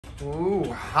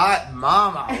Ooh, hot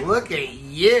mama, look at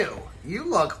you. You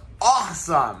look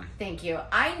awesome. Thank you.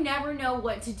 I never know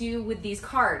what to do with these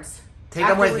cards. Take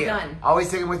them with you. Done.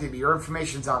 Always take them with you, but your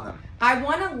information's on them. I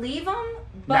want to leave them,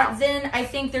 but then I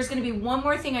think there's going to be one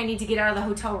more thing I need to get out of the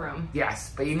hotel room.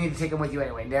 Yes, but you need to take them with you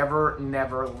anyway. Never,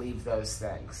 never leave those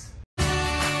things.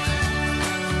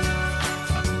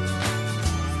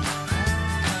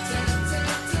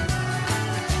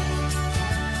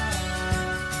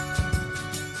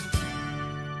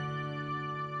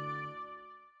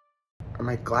 Are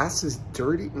my glasses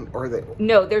dirty or are they?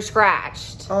 No, they're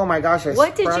scratched. Oh my gosh!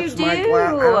 What did you do? I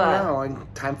don't know.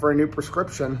 Time for a new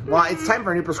prescription. Well, it's time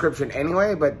for a new prescription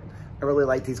anyway, but I really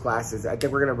like these glasses. I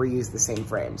think we're gonna reuse the same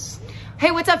frames.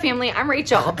 Hey, what's up, family? I'm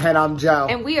Rachel. And I'm Joe.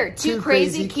 And we are Two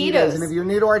Crazy Ketos. And if you're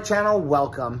new to our channel,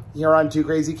 welcome. Here on Two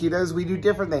Crazy Ketos, we do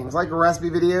different things like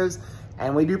recipe videos,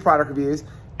 and we do product reviews,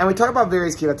 and we talk about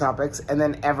various keto topics. And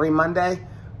then every Monday,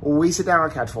 we sit down on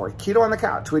the couch for Keto on the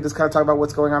Couch. We just kind of talk about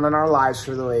what's going on in our lives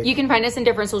for the week. You can find us in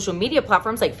different social media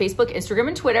platforms like Facebook, Instagram,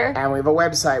 and Twitter. And we have a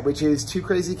website, which is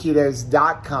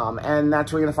twocrazyketos.com. And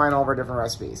that's where you're going to find all of our different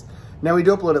recipes. Now, we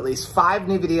do upload at least 5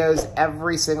 new videos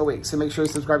every single week. So make sure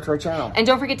you subscribe to our channel. And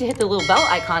don't forget to hit the little bell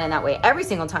icon. And that way, every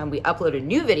single time we upload a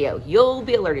new video, you'll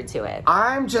be alerted to it.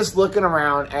 I'm just looking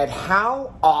around at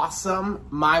how awesome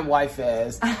my wife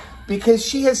is. Because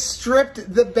she has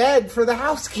stripped the bed for the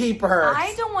housekeeper.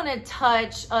 I don't want to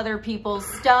touch other people's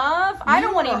stuff. I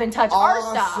don't want to even touch our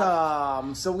stuff.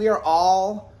 Awesome. So we are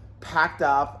all packed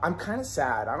up. I'm kind of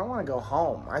sad. I don't want to go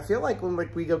home. I feel like when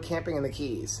we go camping in the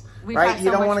Keys, right? You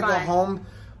don't want to go home.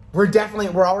 We're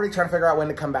already trying to figure out when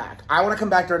to come back. I want to come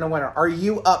back during the winter. Are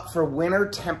you up for winter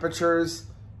temperatures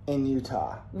in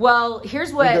Utah? Well,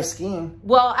 here's what. We go skiing.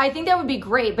 Well, I think that would be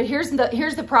great, but here's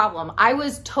the problem. I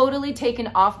was totally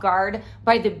taken off guard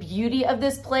by the beauty of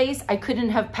this place. I couldn't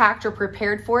have packed or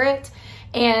prepared for it,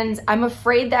 and I'm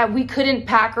afraid that we couldn't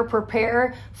pack or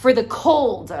prepare for the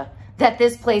cold that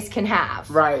this place can have.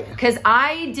 Right. Because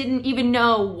I didn't even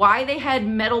know why they had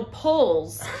metal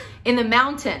poles in the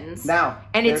mountains. Now,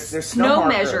 and it's snow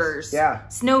measures. Yeah.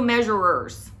 Snow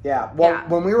measurers. Yeah. Well,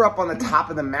 when we were up on the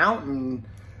top of the mountain,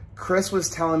 Chris was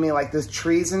telling me like there's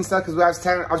trees and stuff, because I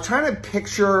was trying to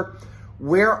picture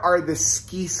where are the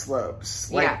ski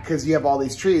slopes, like, because you have all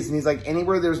these trees, and he's like,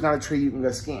 anywhere there's not a tree you can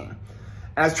go skiing.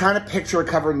 And I was trying to picture it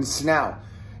covered in snow.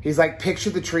 He's like,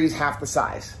 picture the trees half the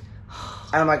size.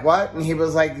 And I'm like, what? And he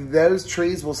was like, those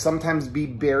trees will sometimes be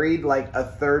buried like a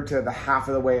third to the half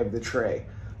of the way of the tree.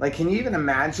 Like, can you even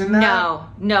imagine that?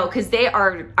 No, because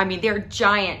they're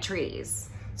giant trees.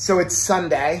 So it's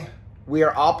Sunday. We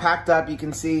are all packed up. You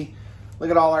can see, look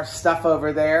at all our stuff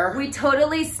over there. We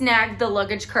totally snagged the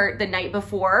luggage cart the night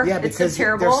before. Yeah, because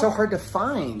they're so hard to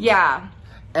find. Yeah.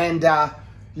 And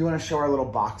you want to show our little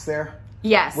box there?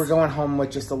 Yes. We're going home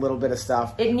with just a little bit of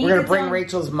stuff. We're going to bring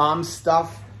Rachel's mom's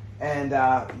stuff. And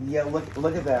yeah,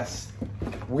 look at this.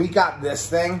 We got this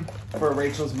thing for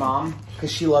Rachel's mom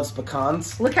because she loves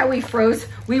pecans. Look how we refroze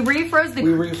the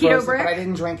keto brick. But I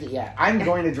didn't drink it yet. I'm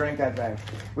going to drink that thing.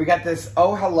 We got this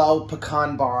Oh Hello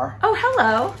pecan bar. Oh,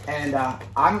 hello. And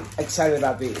I'm excited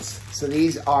about these. So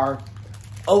these are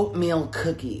oatmeal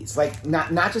cookies, like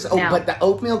not just but the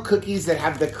oatmeal cookies that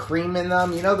have the cream in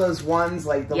them. You know those ones,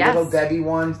 like the Little Debbie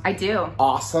ones? I do.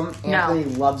 Awesome. Anthony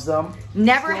loves them.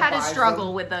 Never had a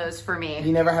struggle with those for me.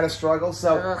 You never had a struggle?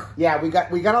 So yeah, we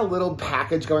got a little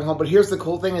package going home, but here's the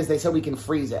cool thing is they said we can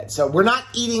freeze it. So we're not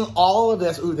eating all of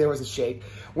this. Ooh, there was a shake.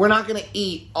 We're not gonna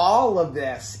eat all of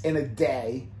this in a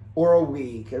day or a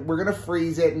week. We're gonna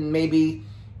freeze it and maybe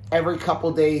every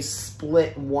couple days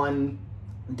split one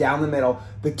down the middle.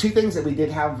 The 2 things that we did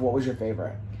have, what was your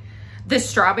favorite? The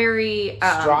strawberry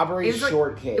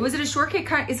shortcake. Was it a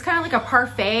shortcake? It's kind of like a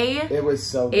parfait. It was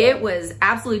so good. It was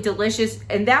absolutely delicious.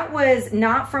 And that was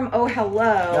not from Oh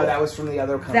Hello. No, that was from the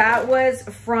other company. That was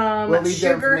from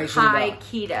Sugar High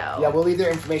Keto. Yeah, we'll leave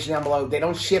their information down below. They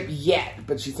don't ship yet,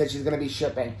 but she said she's going to be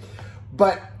shipping.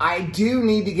 But I do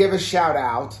need to give a shout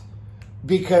out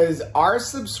because our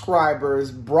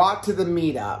subscribers brought to the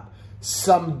meetup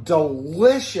some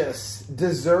delicious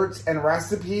desserts and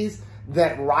recipes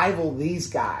that rival these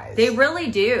guys. They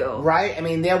really do. Right? I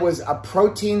mean, there was a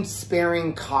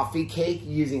protein-sparing coffee cake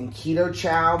using keto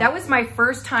chow. That was my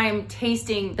first time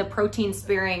tasting the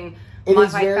protein-sparing. It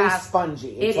is very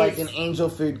spongy. It's like an angel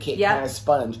food cake kind of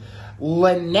sponge.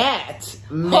 Lynette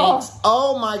makes,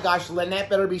 oh my gosh, Lynette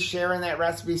better be sharing that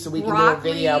recipe so we can do a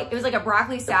video. It was like a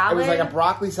broccoli salad. It was like a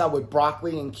broccoli salad with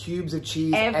broccoli and cubes of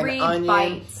cheese and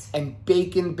onion and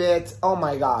bacon bits. Oh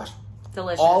my gosh.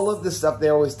 Delicious. All of the stuff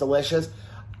there was delicious.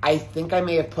 I think I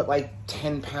may have put like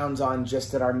 10 pounds on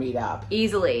just at our meetup.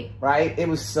 Easily. Right? It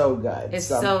was so good. It's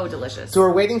so delicious. So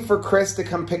we're waiting for Chris to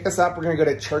come pick us up. We're going to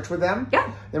go to church with them.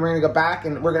 Yeah. Then we're going to go back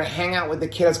and we're going to hang out with the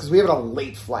kiddos because we have a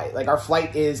late flight. Like our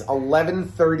flight is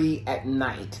 11:30 at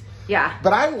night. Yeah.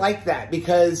 But I like that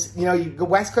because, you know, you go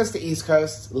West Coast to East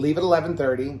Coast, leave at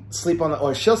 11:30, sleep on the,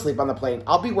 or she'll sleep on the plane.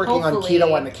 I'll be working on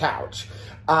keto on the couch.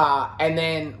 And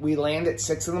then we land at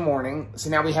 6 in the morning. So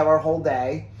now we have our whole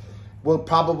day. We're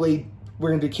going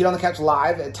to do keto on the couch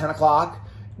live at 10 o'clock.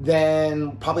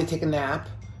 Then probably take a nap.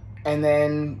 And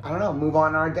then, I don't know, move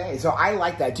on our day. So I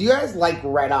like that. Do you guys like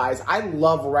red eyes? I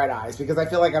love red eyes because I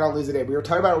feel like I don't lose a day. We were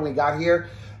talking about it when we got here,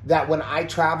 that when I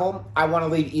travel, I want to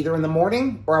leave either in the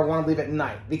morning or I want to leave at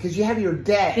night because you have your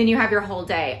day. Then you have your whole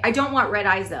day. I don't want red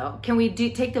eyes though. Can we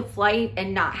take the flight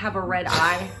and not have a red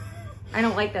eye? I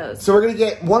don't like those. So we're going to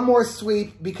get one more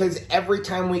sweep because every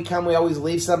time we come, we always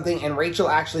leave something. And Rachel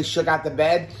actually shook out the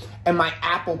bed and my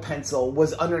Apple Pencil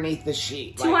was underneath the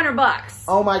sheet. $200 bucks.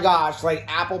 Oh my gosh, like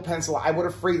Apple Pencil. I would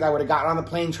have freaked. I would have gotten on the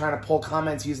plane trying to pull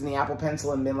comments using the Apple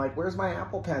Pencil and been like, where's my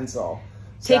Apple Pencil?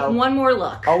 Take one more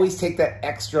look. Always take that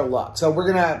extra look. So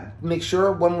we're going to make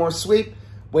sure one more sweep.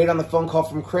 Wait on the phone call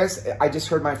from Chris. I just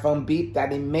heard my phone beep.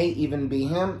 That it may even be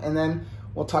him. And then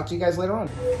we'll talk to you guys later on.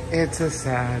 It's a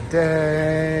sad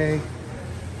day.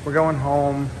 We're going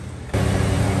home.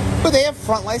 But they have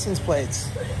front license plates.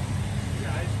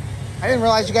 I didn't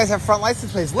realize you guys have front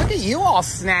license plates. Look at you all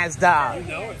snazzed up.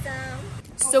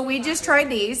 So we just tried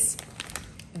these.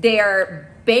 They are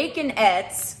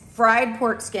baconettes, fried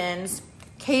pork skins,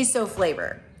 queso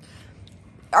flavor.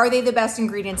 Are they the best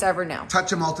ingredients ever? No.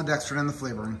 Touch of maltodextrin in the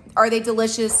flavoring. Are they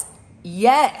delicious?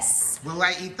 Yes. Will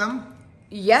I eat them?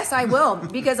 Yes, I will.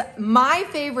 Because my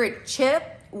favorite chip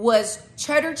was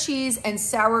cheddar cheese and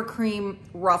sour cream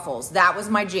ruffles. That was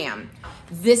my jam.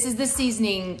 This is the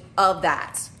seasoning of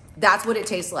that. That's what it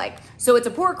tastes like. So it's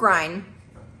a pork rind,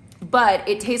 but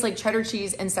it tastes like cheddar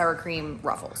cheese and sour cream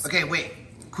ruffles. Okay, wait.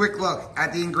 Quick look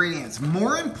at the ingredients.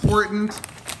 More important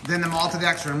than the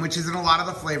maltodextrin, which is in a lot of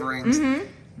the flavorings,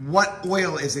 what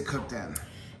oil is it cooked in?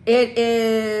 It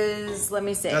is, let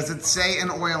me see. Does it say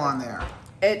an oil on there?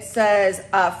 It says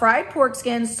fried pork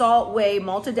skin, salt, whey,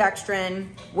 maltodextrin,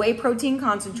 whey protein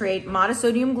concentrate,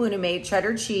 monosodium glutamate,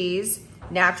 cheddar cheese,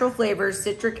 natural flavors,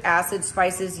 citric acid,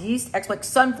 spices, yeast extract,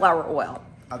 sunflower oil.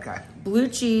 Okay. Blue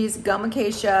cheese, gum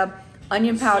acacia,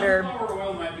 onion powder. Sunflower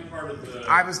oil might be part of the...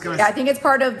 I was going to Yeah, I think it's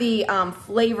part of the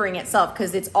flavoring itself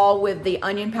because it's all with the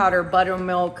onion powder,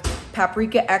 buttermilk,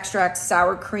 paprika extract,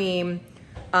 sour cream,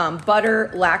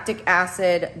 butter, lactic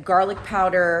acid, garlic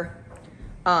powder.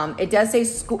 It does say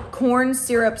corn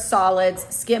syrup solids,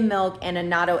 skim milk, and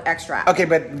annatto extract. Okay,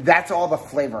 but that's all the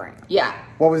flavoring. Yeah.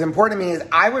 What was important to me is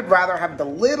I would rather have the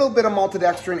little bit of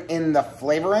maltodextrin in the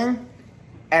flavoring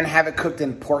and have it cooked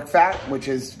in pork fat, which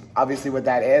is obviously what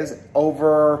that is,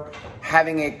 over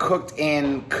having it cooked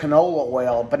in canola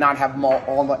oil but not have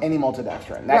any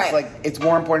maltodextrin. That's right. like, it's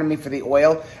more important to me for the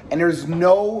oil. And there's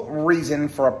no reason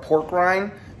for a pork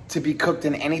rind to be cooked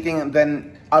in anything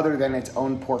other than its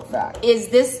own pork fat. Is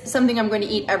this something I'm going to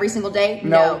eat every single day?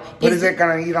 No. But is it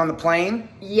going to eat on the plane?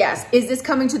 Yes. Is this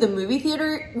coming to the movie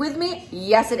theater with me?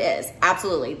 Yes, it is.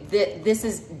 Absolutely. This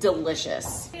is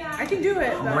delicious. I can do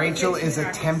it. Rachel is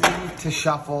attempting to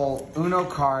shuffle Uno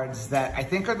cards that I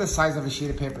think are the size of a sheet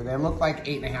of paper. They look like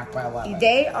 8.5 by 11.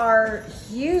 They are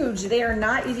huge. They are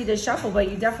not easy to shuffle, but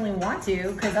you definitely want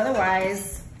to because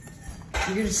otherwise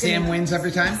you're just Sam wins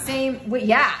every time?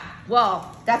 Yeah.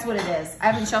 Well, that's what it is. I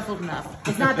haven't shuffled enough.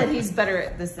 It's not that he's better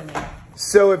at this than me.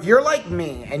 So if you're like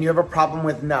me and you have a problem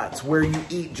with nuts where you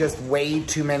eat just way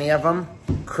too many of them,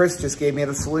 Chris just gave me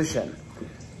the solution.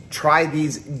 Try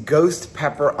these ghost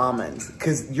pepper almonds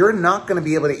because you're not going to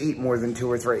be able to eat more than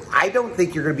 2 or 3. I don't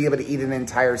think you're going to be able to eat an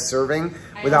entire serving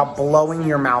without blowing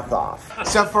your mouth off.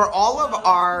 So for all of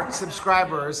our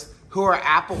subscribers who are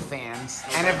Apple fans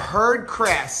and have heard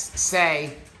Chris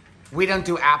say, we don't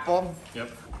do Apple.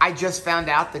 Yep. I just found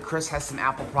out that Chris has some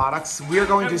Apple products. We're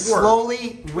going to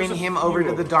slowly win him over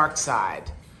to the dark side.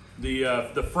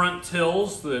 The front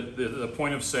tills, the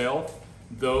point of sale,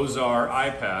 those are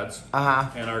iPads.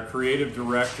 And our creative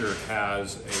director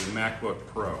has a MacBook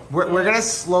Pro. We're going to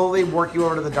slowly work you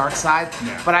over to the dark side.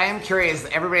 Yeah. But I am curious,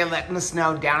 everybody letting us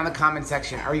know down in the comment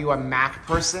section, are you a Mac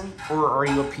person or are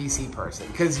you a PC person?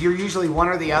 Because you're usually one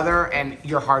or the other and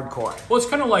you're hardcore. Well, it's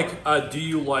kind of like, do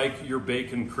you like your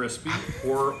bacon crispy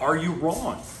or are you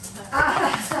wrong?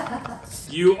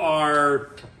 You are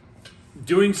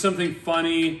doing something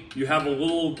funny, you have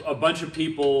a bunch of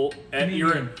people at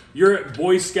you're at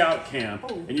Boy Scout camp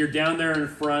and you're down there in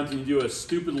front and you do a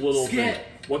stupid little thing.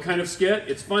 What kind of skit?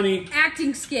 It's funny.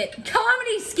 Acting skit.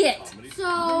 Comedy skit.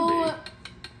 So,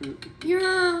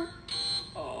 you're...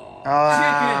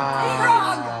 Chicken.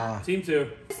 Team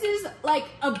 2. This is like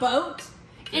a boat,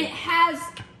 and it has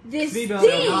this thing.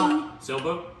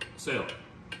 Sailboat? Sail.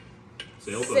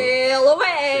 Sailboat. Sail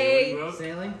away.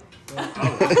 Sailing?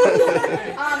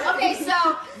 Okay,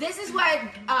 so this is what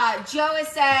Joe has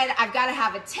said. I've got to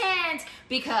have a tent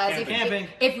because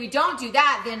if we don't do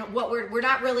that, then what we're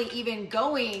not really even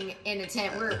going in a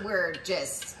tent. We're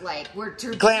just like we're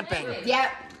glamping.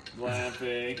 Yep.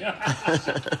 Glamping.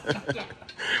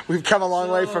 We've come a long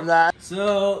way from that.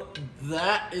 So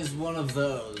that is one of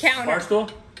those. Counter.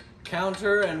 Barstool?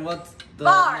 Counter and what's the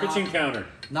Bar. Kitchen counter.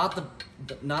 Not the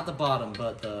bottom,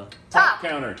 but the Top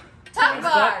counter. Top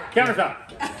bar. Countertop.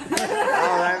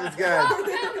 Oh, that was good.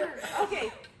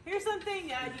 Okay, here's something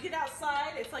you get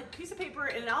outside. It's like a piece of paper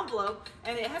in an envelope,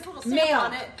 and it has a little stamp Mail.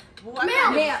 on it.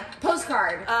 Mail.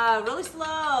 Postcard. Really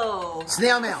slow.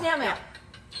 Snail mail. Snail mail.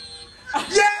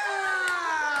 Yeah!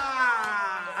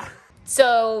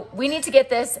 So we need to get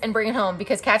this and bring it home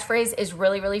because catchphrase is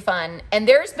really, really fun. And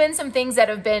there's been some things that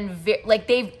have been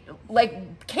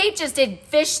Kate just did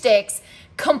fish sticks,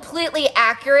 completely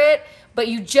accurate, but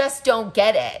you just don't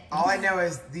get it. All I know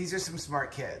is these are some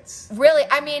smart kids. Really,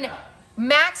 I mean,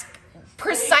 Max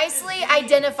precisely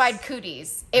identified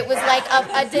cooties. It was like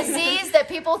a disease that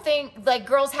people think like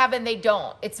girls have and they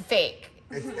don't. It's fake.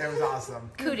 It was awesome.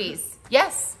 Cooties,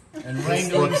 yes. and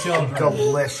wrangling children.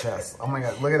 Delicious. Oh my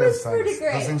God, look at those things. Pretty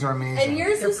great. Those things are amazing. And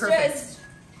yours is just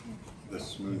The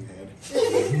smooth head.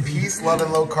 Peace, love,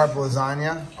 and low carb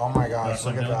lasagna. Oh my gosh,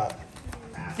 look at that.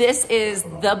 This is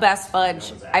the best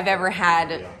fudge I've ever had,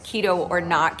 keto or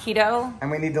not keto.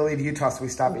 And we need to leave Utah so we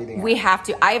stop eating it. We have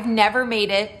to. I've never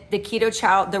made it. The keto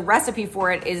chow, the recipe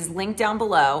for it is linked down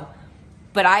below,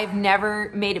 but I've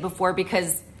never made it before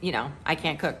because, you know, I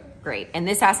can't cook great. And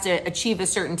this has to achieve a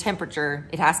certain temperature.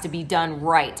 It has to be done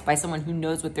right by someone who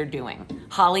knows what they're doing.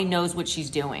 Holly knows what she's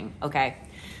doing, okay?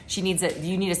 You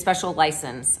need a special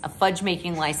license, a fudge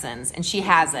making license, and she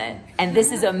has it. And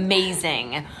this is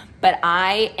amazing. But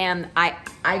I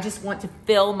just want to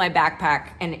fill my backpack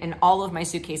and all of my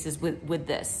suitcases with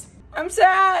this. I'm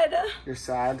sad. You're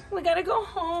sad? We gotta go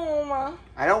home.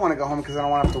 I don't want to go home because I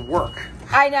don't want to have to work.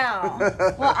 I know.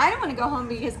 Well, I don't want to go home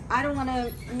because I don't want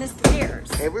to miss the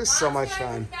Bairs. It was so much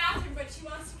fun. but she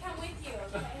wants to come with you,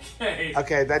 okay?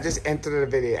 Okay, that just entered a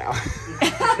video.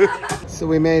 So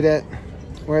we made it.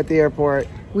 We're at the airport.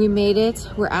 We made it.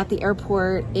 We're at the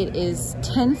airport. It is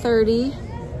 10:30.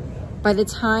 By the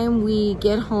time we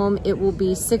get home, it will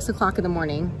be 6 o'clock in the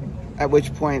morning. At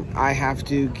which point I have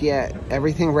to get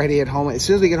everything ready at home. As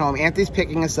soon as we get home, Anthony's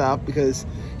picking us up because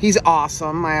he's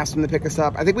awesome. I asked him to pick us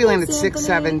up. I think we landed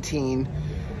 6:17.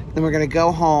 Then we're gonna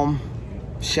go home,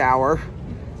 shower,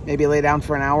 maybe lay down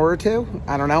for an hour or two.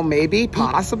 I don't know, maybe,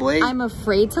 possibly. I'm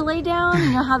afraid to lay down.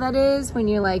 You know how that is when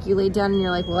you're like, you lay down and you're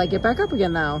like, well, I get back up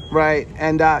again though. Right,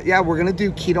 and yeah, we're gonna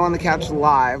do Keto on the Couch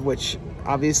live, which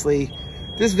obviously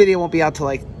this video won't be out till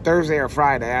like Thursday or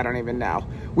Friday. I don't even know.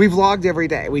 We vlogged every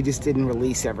day. We just didn't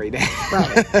release every day.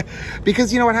 Right.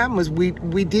 Because you know what happened was we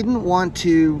didn't want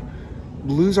to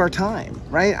lose our time,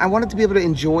 right? I wanted to be able to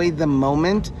enjoy the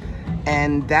moment.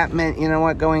 And that meant, you know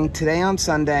what, going today on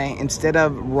Sunday, instead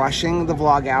of rushing the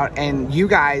vlog out and you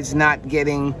guys not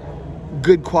getting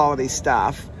good quality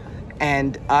stuff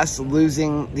and us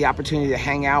losing the opportunity to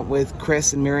hang out with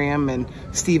Chris and Miriam and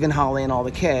Steve and Holly and all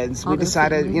the kids, we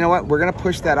decided, you know what, we're going to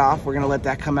push that off. We're going to let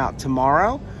that come out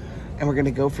tomorrow and we're going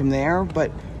to go from there. But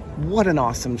what an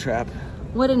awesome trip.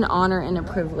 What an honor and a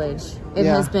privilege it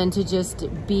has been to just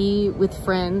be with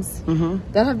friends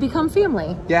that have become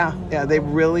family. Yeah, they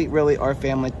really, really are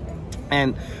family.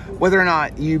 And whether or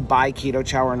not you buy Keto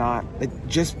Chow or not,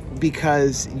 just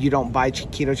because you don't buy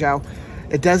Keto Chow,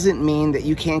 it doesn't mean that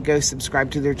you can't go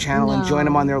subscribe to their channel and join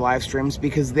them on their live streams,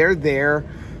 because they're there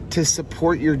to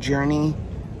support your journey,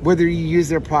 whether you use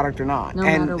their product or not.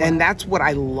 And that's what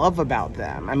I love about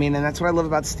them. I mean, and that's what I love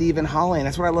about Steve and Holly, and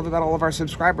that's what I love about all of our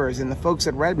subscribers and the folks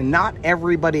at Redmond. Not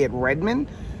everybody at Redmond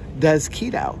does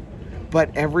keto,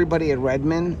 but everybody at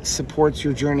Redmond supports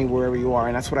your journey wherever you are,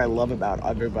 and that's what I love about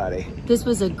everybody. This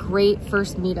was a great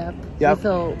first meetup. Yep. We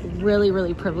feel really,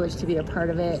 really privileged to be a part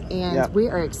of it, and we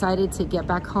are excited to get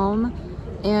back home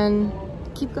and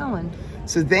keep going.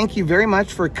 So thank you very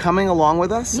much for coming along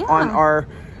with us on our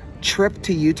trip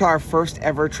to Utah, our first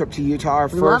ever trip to Utah, our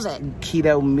first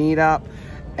keto meetup.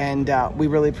 And we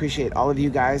really appreciate all of you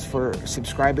guys for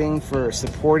subscribing, for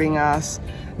supporting us.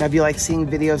 Now, if you like seeing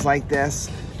videos like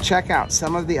this, check out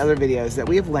some of the other videos that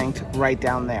we have linked right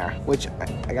down there, which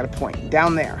I got a point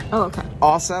down there. Oh, okay.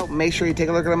 Also, make sure you take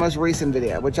a look at the most recent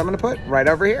video, which I'm gonna put right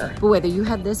over here. But whether you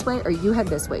head this way or you head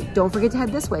this way, don't forget to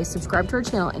head this way, subscribe to our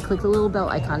channel, and click the little bell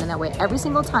icon, and that way every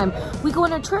single time we go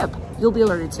on a trip, you'll be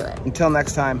alerted to it. Until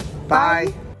next time,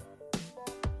 bye.